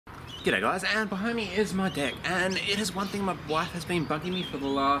G'day guys, and behind me is my deck, and it is one thing my wife has been bugging me for the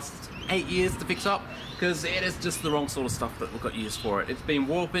last 8 years to fix up, because it is just the wrong sort of stuff that we've got used for it. It's been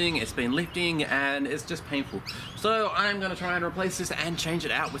warping, it's been lifting, and it's just painful. So I'm going to try and replace this and change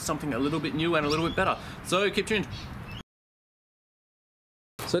it out with something a little bit new and a little bit better. So keep tuned.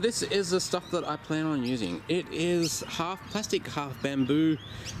 So this is the stuff that I plan on using. It is half plastic, half bamboo,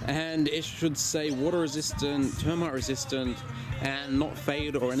 and it should say water resistant, termite resistant, and not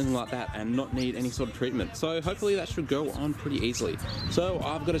fade or anything like that, and not need any sort of treatment. So hopefully that should go on pretty easily. So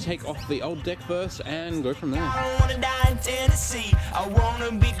I've got to take off the old deck first and go from there. I don't wanna die in Tennessee. I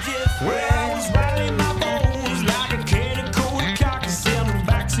wanna be different. Well, I was riding my bones like a can of cold cocks in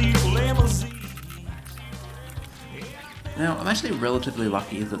the backseat of a limousine. Now, I'm actually relatively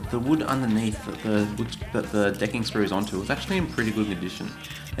lucky that the wood underneath that the decking screws onto was actually in pretty good condition.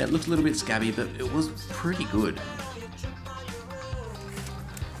 It looked a little bit scabby, but it was pretty good.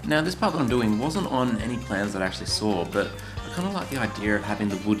 Now, this part that I'm doing wasn't on any plans that I actually saw, but I kind of like the idea of having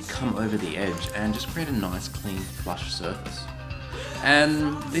the wood come over the edge and just create a nice, clean, flush surface.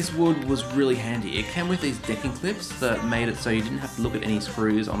 And this wood was really handy. It came with these decking clips that made it so you didn't have to look at any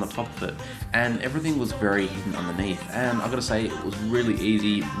screws on the top of it, and everything was very hidden underneath. And I've got to say, it was really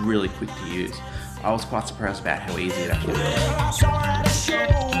easy, really quick to use. I was quite surprised about how easy it actually was. I saw her at a show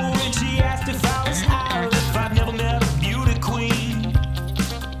and she asked if I was out, if I'd never met a beauty queen.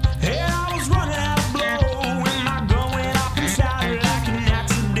 Hey, I was running out of blow and my gun went off inside like an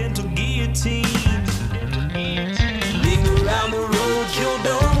accidental guillotine. Dig around the road, kill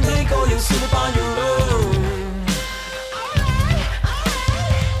don't think or you'll slip on your own.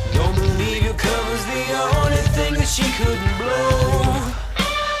 Don't believe your cover's the only thing that she couldn't blow.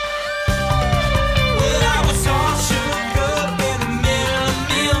 Well, I was all shook up in the middle of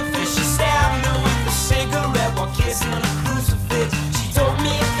Memphis. She stabbed me with a cigarette while kissing on a crucifix. She told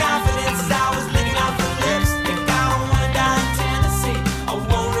me in confidence as I was licking off her lipstick, I don't wanna die in Tennessee, I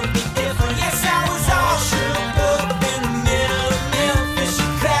wanna be different. Yes, I was all shook up in the middle of Memphis. She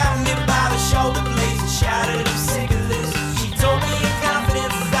grabbed me by the shoulder blades and shouted, I'm sick of this. She told me in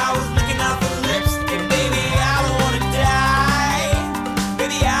confidence as I was licking off her lipstick, baby, I don't wanna die.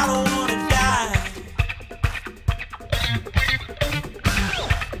 Baby, I don't wanna die.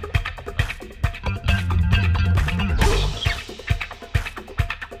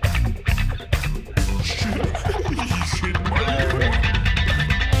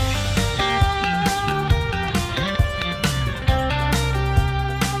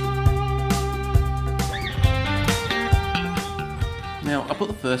 Now, I put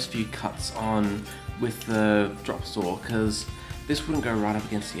the first few cuts on with the drop saw because this wouldn't go right up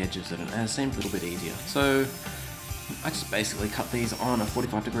against the edges of it, and it seemed a little bit easier. So I just basically cut these on a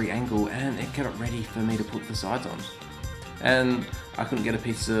 45-degree angle and it got it ready for me to put the sides on. And I couldn't get a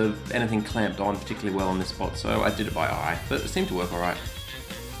piece of anything clamped on particularly well on this spot, so I did it by eye, but it seemed to work alright.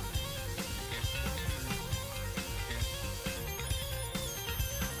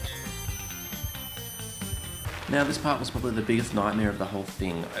 Now, this part was probably the biggest nightmare of the whole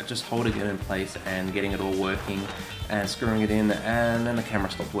thing, just holding it in place and getting it all working and screwing it in, and then the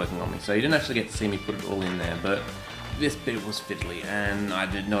camera stopped working on me. So you didn't actually get to see me put it all in there, but this bit was fiddly and I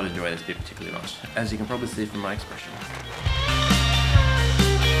did not enjoy this bit particularly much, as you can probably see from my expression.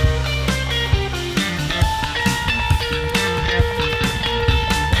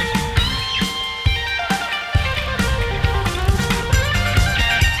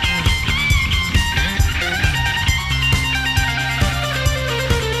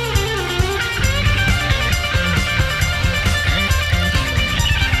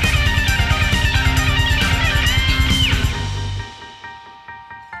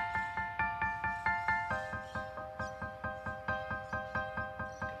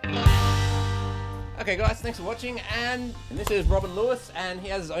 Okay guys, thanks for watching, and this is Robin Lewis, and he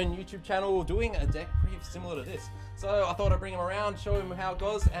has his own YouTube channel doing a deck pretty similar to this. So I thought I'd bring him around, show him how it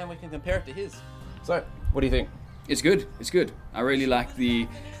goes, and we can compare it to his. So, what do you think? It's good. It's good. I really like the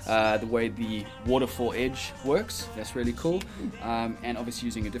way the waterfall edge works. That's really cool. And obviously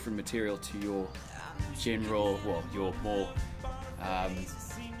using a different material to your general, well, your more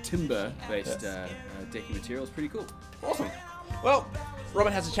timber-based decking material is pretty cool. Awesome. Well,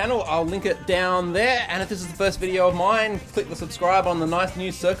 Robin has a channel, I'll link it down there, and if this is the first video of mine, click the subscribe on the nice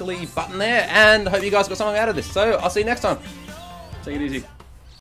new circly button there, and I hope you guys got something out of this. So I'll see you next time. Take it easy.